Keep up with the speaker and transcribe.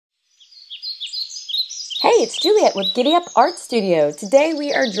It's Juliet with Giddy Up Art Studio. Today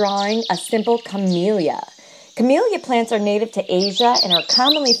we are drawing a simple camellia. Camellia plants are native to Asia and are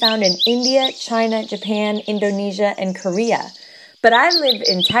commonly found in India, China, Japan, Indonesia, and Korea. But I live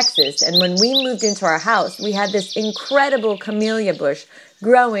in Texas, and when we moved into our house, we had this incredible camellia bush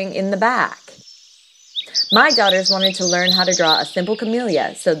growing in the back. My daughters wanted to learn how to draw a simple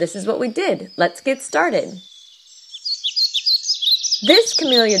camellia, so this is what we did. Let's get started. This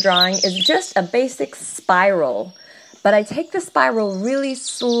camellia drawing is just a basic spiral, but I take the spiral really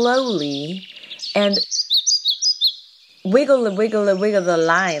slowly and wiggle the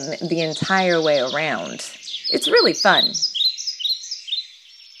line the entire way around. It's really fun.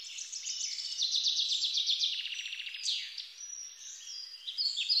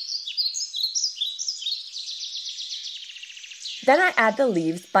 Then I add the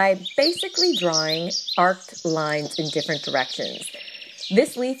leaves by basically drawing arced lines in different directions.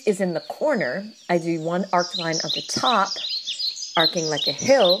 This leaf is in the corner. I do one arced line at the top, arcing like a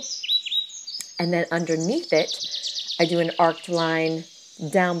hill, and then underneath it, I do an arced line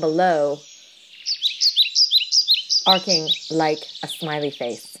down below, arcing like a smiley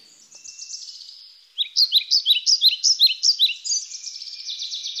face.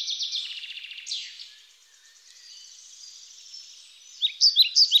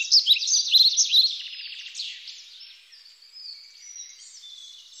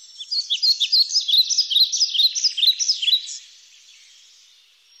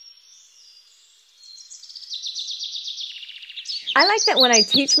 I like that when I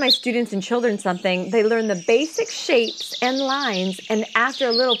teach my students and children something, they learn the basic shapes and lines, and after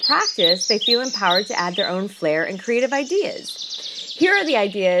a little practice, they feel empowered to add their own flair and creative ideas. Here are the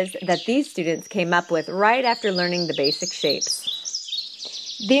ideas that these students came up with right after learning the basic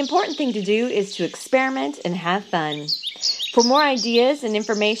shapes. The important thing to do is to experiment and have fun. For more ideas and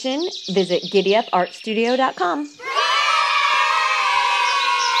information, visit GiddyUpArtStudio.com.